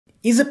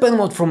Is a pen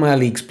mod from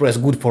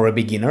AliExpress good for a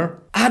beginner?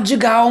 Are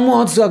Zhigao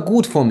mods are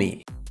good for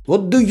me?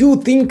 What do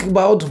you think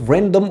about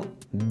random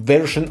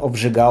version of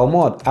Zhigao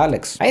mod,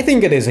 Alex? I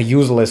think it is a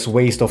useless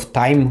waste of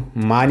time,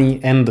 money,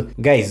 and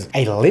guys,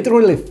 I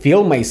literally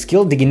feel my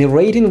skill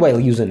degenerating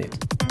while using it.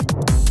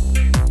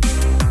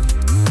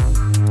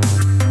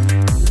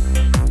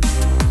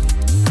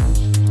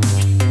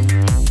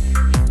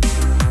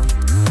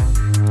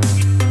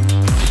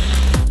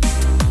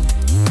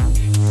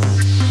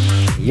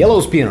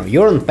 Yellow Spinner,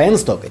 you're on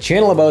Penstock, a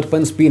channel about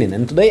pen spinning,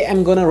 and today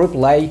I'm gonna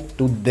reply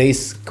to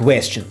these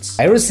questions.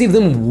 I receive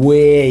them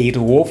way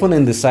too often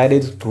and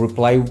decided to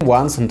reply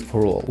once and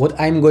for all. What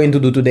I'm going to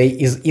do today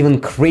is even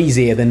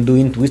crazier than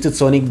doing Twisted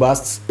Sonic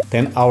busts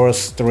 10 hours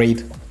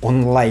straight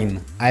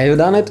online. I've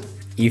done it.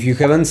 If you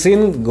haven't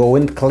seen, go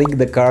and click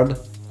the card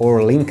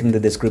or link in the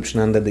description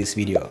under this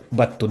video.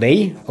 But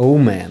today, oh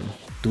man.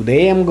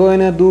 Today I'm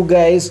gonna do,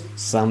 guys,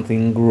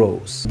 something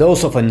gross.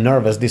 Those of a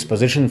nervous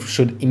disposition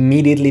should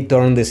immediately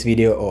turn this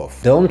video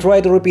off. Don't try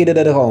to repeat it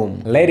at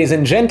home. Ladies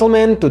and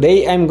gentlemen,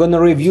 today I'm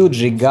gonna review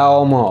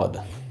Zhigao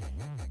mod.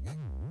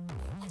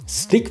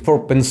 Stick for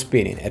pen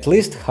spinning, at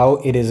least how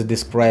it is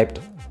described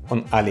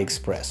on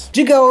AliExpress.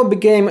 Zhigao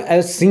became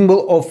a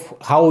symbol of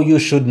how you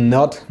should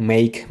not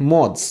make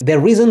mods. The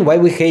reason why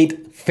we hate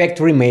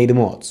factory-made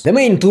mods. The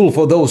main tool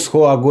for those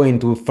who are going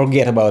to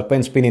forget about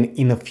pen spinning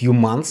in a few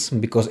months,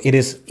 because it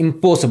is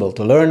impossible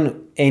to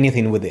learn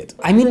anything with it.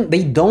 I mean,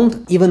 they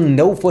don't even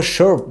know for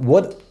sure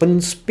what pen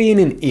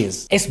spinning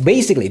is. As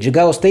basically,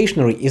 Zhigao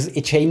Stationery is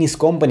a Chinese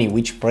company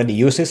which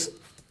produces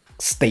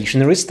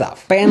stationery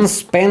stuff.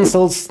 Pens,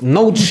 pencils,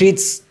 note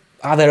sheets,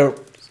 other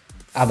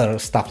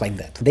stuff like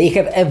that. They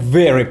have a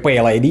very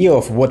pale idea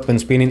of what pen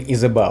spinning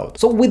is about.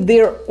 So with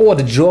their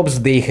odd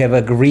jobs they have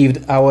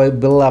aggrieved our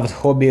beloved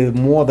hobby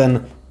more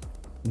than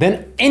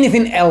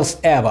anything else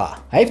ever.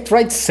 I've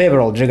tried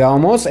several Zhigao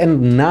mods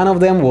and none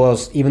of them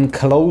was even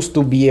close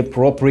to be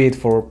appropriate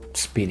for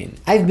spinning.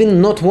 I've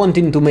been not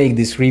wanting to make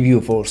this review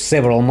for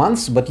several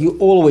months, but you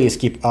always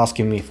keep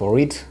asking me for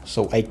it,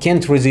 so I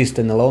can't resist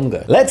any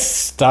longer. Let's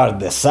start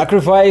the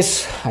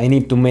sacrifice. I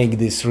need to make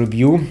this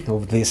review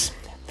of this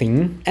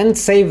and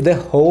save the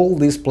whole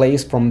this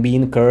place from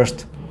being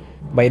cursed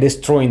by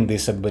destroying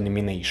this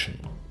abomination.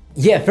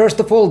 Yeah,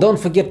 first of all, don't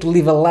forget to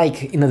leave a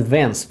like in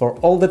advance for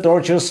all the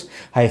tortures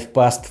I've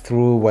passed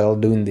through while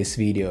doing this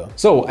video.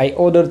 So, I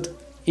ordered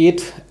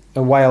it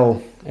a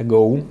while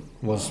ago,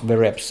 was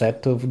very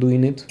upset of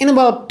doing it. In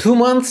about 2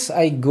 months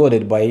I got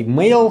it by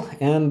mail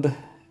and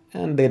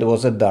it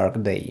was a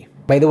dark day.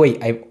 By the way,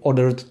 I've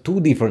ordered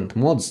 2 different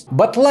mods,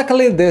 but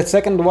luckily the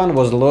second one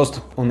was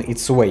lost on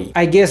its way.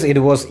 I guess it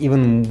was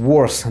even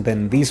worse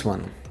than this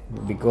one,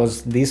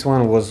 because this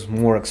one was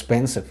more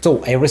expensive.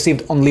 So I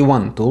received only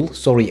one tool.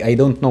 Sorry, I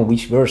don't know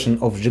which version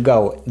of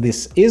Zhigao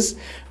this is.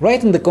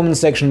 Write in the comment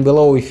section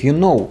below if you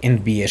know,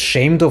 and be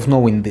ashamed of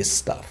knowing this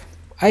stuff.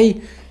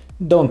 I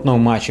don't know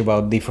much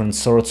about different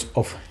sorts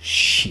of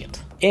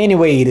shit.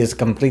 Anyway, it is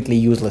completely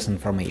useless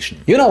information.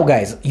 You know,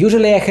 guys,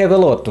 usually I have a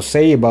lot to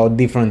say about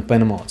different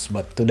pen mods,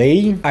 but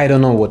today I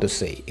don't know what to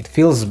say. It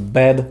feels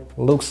bad,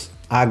 looks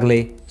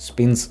ugly,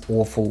 spins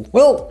awful.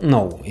 Well,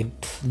 no, it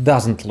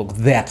doesn't look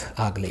that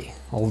ugly,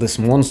 all these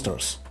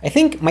monsters. I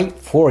think my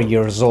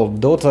 4-year-old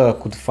daughter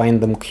could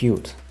find them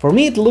cute. For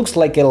me it looks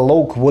like a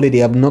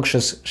low-quality,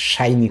 obnoxious,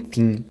 shiny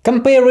thing.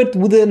 Compare it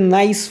with a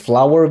nice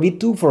Flower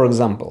V2, for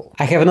example.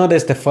 I have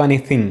noticed a funny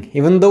thing.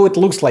 Even though it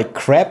looks like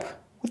crap,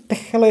 what the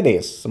hell it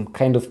is? Some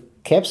kind of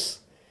caps?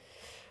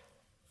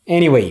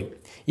 Anyway,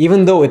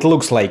 even though it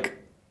looks like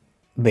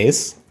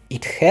this,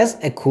 it has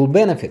a cool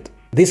benefit.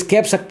 These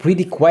caps are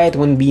pretty quiet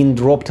when being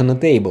dropped on a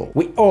table.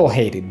 We all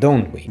hate it,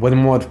 don't we? When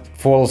mod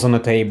falls on a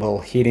table,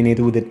 hitting it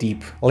with a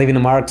tip,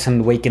 leaving marks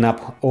and waking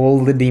up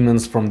all the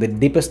demons from the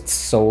deepest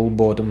soul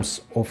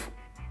bottoms of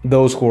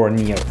those who are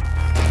near.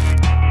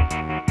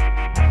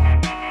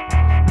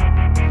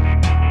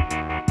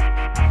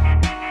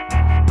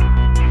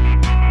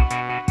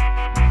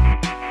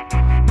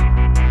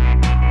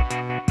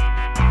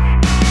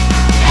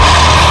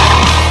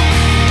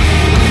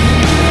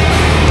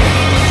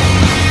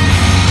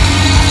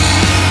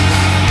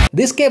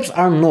 These caps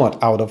are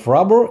not out of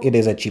rubber, it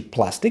is a cheap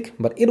plastic,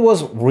 but it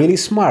was really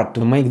smart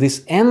to make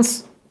these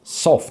ends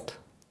soft.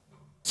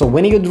 So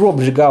when you drop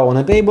Zhigao on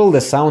a table,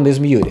 the sound is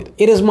muted.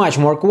 It is much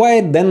more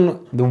quiet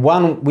than the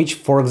one which,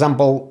 for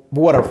example,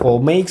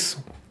 Waterfall makes,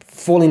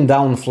 falling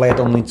down flat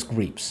on its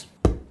grips.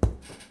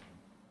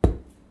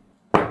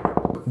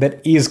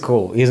 That is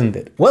cool, isn't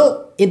it?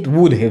 Well, it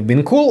would have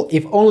been cool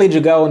if only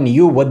Zhigao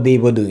knew what they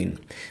were doing.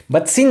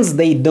 But since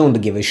they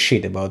don't give a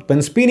shit about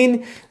pen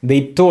spinning,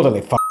 they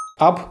totally f***ed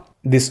up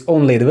this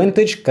only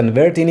advantage,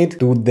 converting it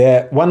to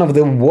one of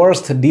the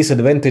worst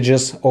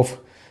disadvantages of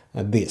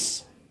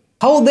this.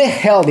 How the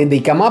hell did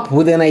they come up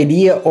with an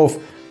idea of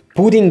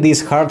putting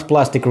these hard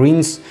plastic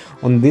rings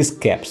on these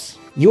caps?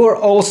 You are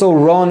also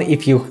wrong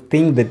if you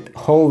think that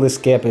whole this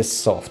cap is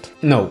soft.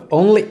 No,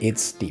 only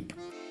it's steep.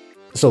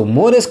 So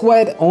mod is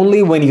quiet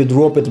only when you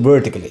drop it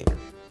vertically,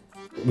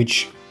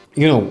 which,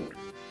 you know,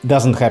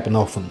 doesn't happen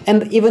often.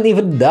 And even if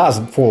it does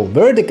fall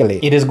vertically,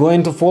 it is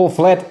going to fall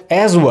flat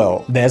as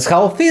well. That's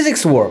how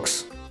physics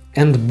works.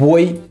 And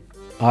boy,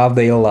 are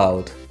they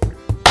allowed.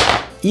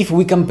 If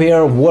we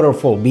compare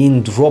waterfall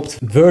being dropped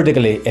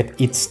vertically at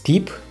its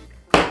tip,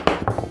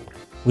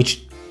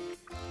 which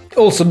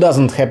also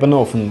doesn't happen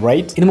often,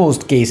 right? In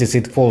most cases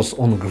it falls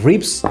on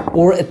grips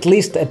or at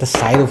least at the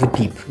side of a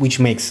tip, which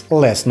makes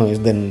less noise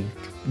than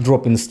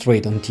dropping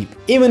straight on tip.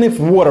 Even if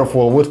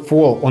waterfall would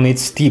fall on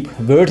its tip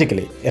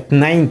vertically at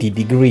 90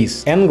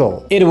 degrees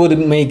angle, it would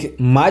make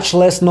much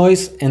less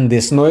noise, and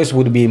this noise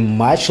would be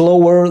much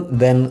lower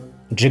than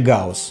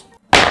Zhigao's.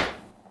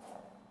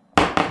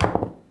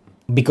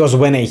 Because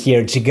when I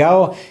hear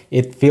Zhigao,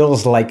 it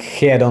feels like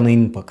head-on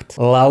impact.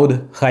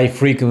 Loud,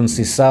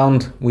 high-frequency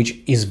sound, which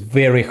is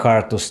very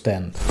hard to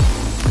stand.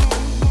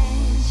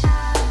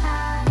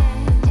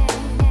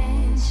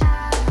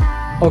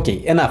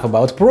 Okay, enough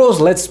about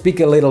pros, let's speak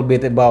a little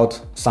bit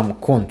about some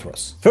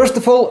contras. First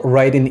of all,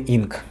 writing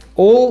ink.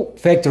 All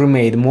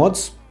factory-made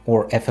mods,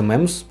 or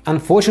FMMs,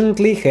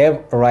 unfortunately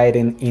have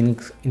writing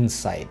ink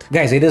inside.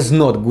 Guys, it is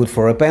not good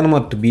for a pen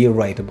mod to be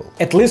writable,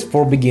 at least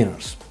for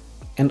beginners.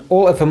 And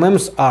all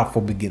FMMs are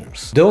for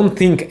beginners. Don't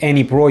think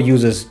any pro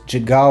uses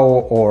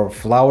Zhigao or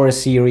Flower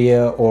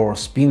Series or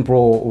Spin Pro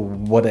or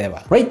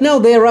whatever. Right now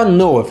there are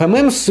no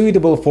FMMs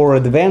suitable for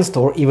advanced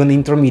or even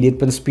intermediate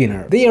pen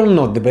spinner. They are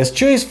not the best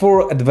choice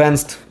for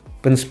advanced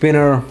pen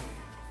spinner,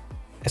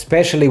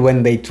 especially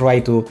when they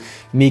try to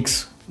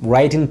mix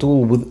writing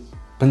tool with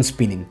pen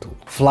spinning tool.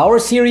 Flower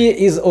Series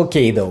is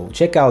okay though,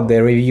 check out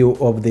the review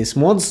of these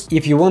mods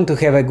if you want to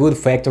have a good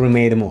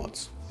factory-made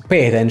mods.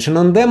 Pay attention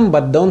on them,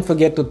 but don't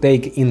forget to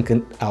take ink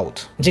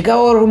out.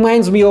 Zhigao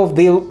reminds me of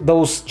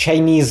those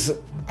Chinese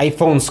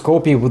iPhones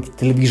copy with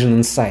television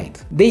inside.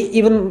 They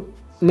even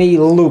may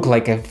look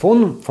like a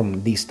phone from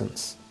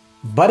distance,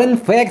 but in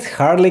fact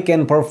hardly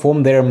can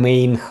perform their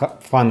main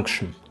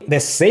function. The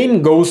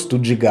same goes to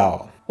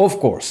Zhigao. Of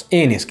course,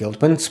 any skilled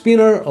pen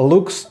spinner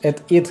looks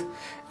at it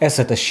as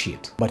at a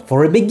sheet. But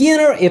for a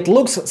beginner it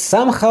looks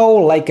somehow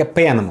like a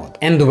pen mod,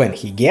 and when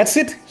he gets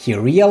it, he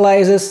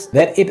realizes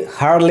that it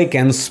hardly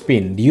can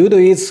spin due to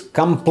its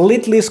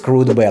completely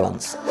screwed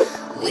balance.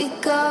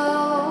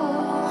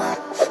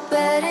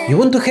 You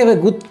want to have a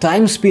good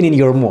time spinning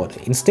your mod,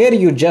 instead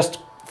you just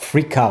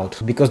freak out,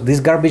 because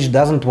this garbage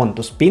doesn't want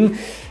to spin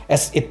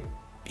as it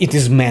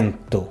is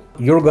meant to.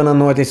 You're gonna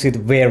notice it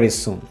very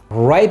soon,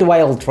 right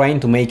while trying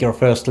to make your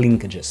first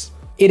linkages.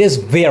 It is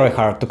very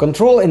hard to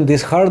control, and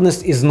this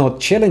hardness is not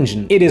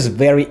challenging, it is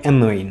very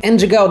annoying. And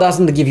Zhigao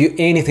doesn't give you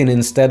anything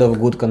instead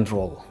of good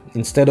control,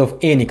 instead of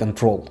any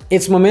control.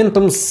 Its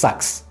momentum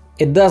sucks,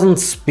 it doesn't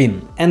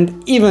spin,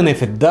 and even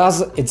if it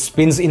does, it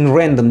spins in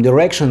random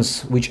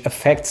directions, which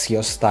affects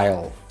your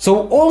style.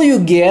 So all you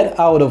get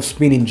out of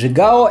spinning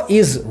Zhigao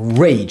is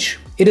rage.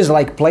 It is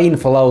like playing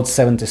Fallout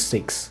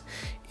 76.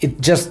 It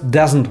just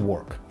doesn't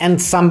work.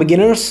 And some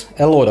beginners,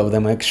 a lot of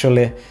them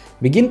actually,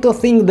 begin to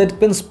think that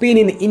pen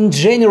spinning in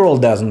general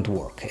doesn't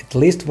work, at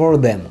least for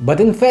them. But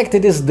in fact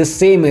it is the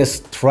same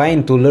as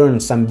trying to learn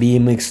some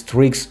BMX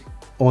tricks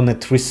on a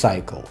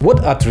tricycle.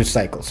 What are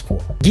tricycles for?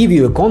 Give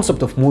you a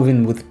concept of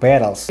moving with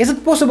pedals. Is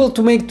it possible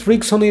to make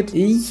tricks on it?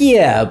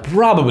 Yeah,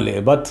 probably,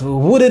 but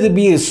would it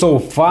be so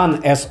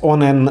fun as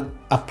on an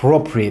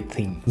appropriate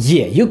thing?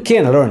 Yeah, you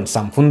can learn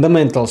some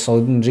fundamentals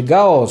on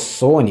Zhigao,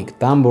 Sonic,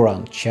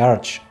 Tambourine,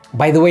 Charge.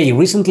 By the way,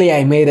 recently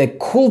I made a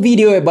cool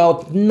video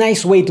about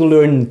nice way to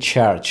learn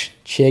Charge.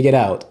 Check it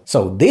out.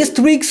 So these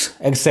tricks,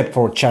 except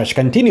for Charge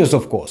Continuous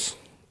of course,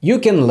 you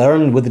can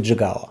learn with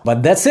Zhigao.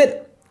 But that's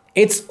it.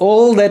 It's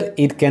all that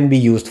it can be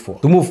used for.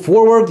 To move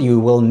forward, you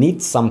will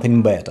need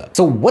something better.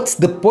 So what's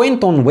the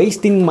point on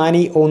wasting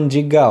money on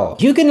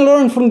Zhigao? You can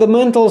learn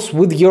fundamentals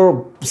with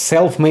your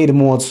self-made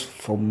mods,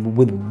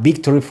 with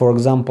Victory for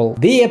example.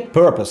 Their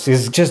purpose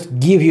is just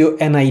give you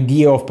an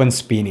idea of pen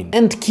spinning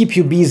and keep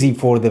you busy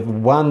for the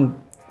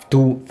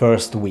 1-2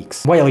 first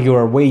weeks, while you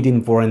are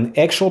waiting for an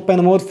actual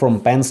pen mod from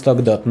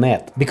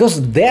penstock.at.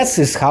 Because that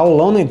is how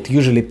long it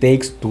usually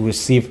takes to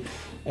receive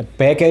a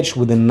package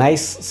with a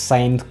nice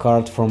signed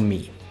card from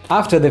me.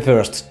 After the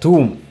first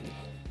 2,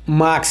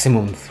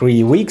 maximum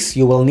 3 weeks,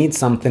 you will need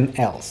something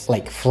else,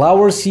 like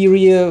Flower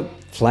Series,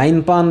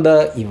 Flying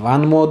Panda,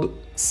 Ivan mod,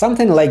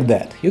 something like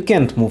that. You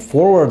can't move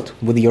forward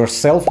with your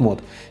self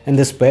mod, and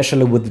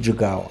especially with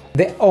Zhigao.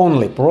 The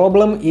only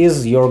problem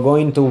is you're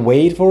going to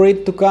wait for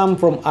it to come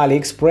from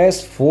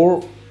AliExpress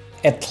for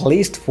at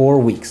least 4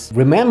 weeks.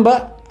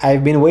 Remember,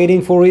 I've been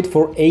waiting for it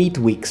for 8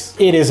 weeks.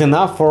 It is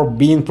enough for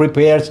being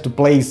prepared to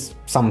play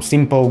some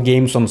simple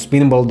games on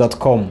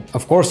spinball.com,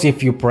 of course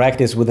if you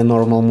practice with a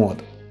normal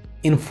mod.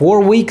 In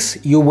 4 weeks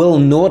you will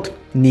not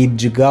need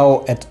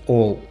Zhigao at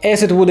all.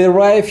 As it would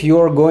arrive, you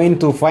are going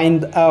to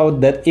find out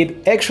that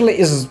it actually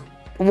is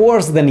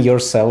worse than your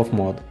self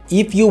mod.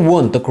 If you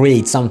want to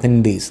create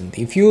something decent,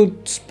 if you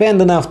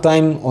spend enough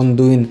time on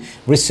doing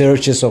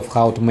researches of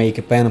how to make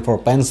a pen for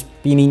pen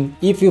spinning,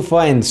 if you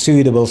find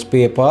suitable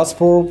spare parts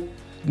for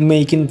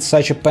making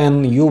such a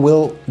pen, you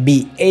will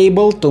be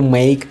able to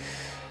make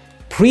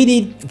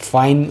pretty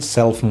fine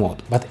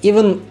self-mod, but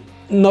even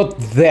not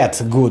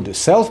that good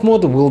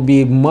self-mod will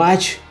be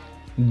much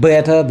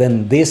better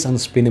than this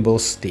unspinnable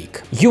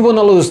stick. You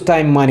wanna lose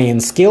time, money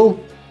and skill?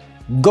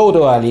 Go to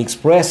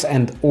AliExpress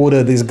and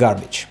order this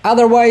garbage.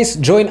 Otherwise,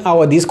 join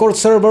our Discord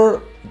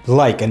server,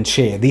 like and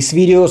share this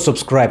video,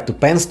 subscribe to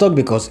Penstock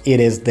because it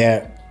is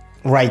the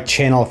right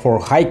channel for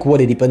high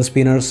quality pen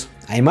spinners.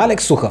 I'm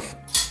Alex Sukhov.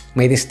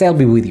 May the style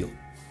be with you.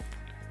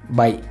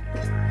 Bye.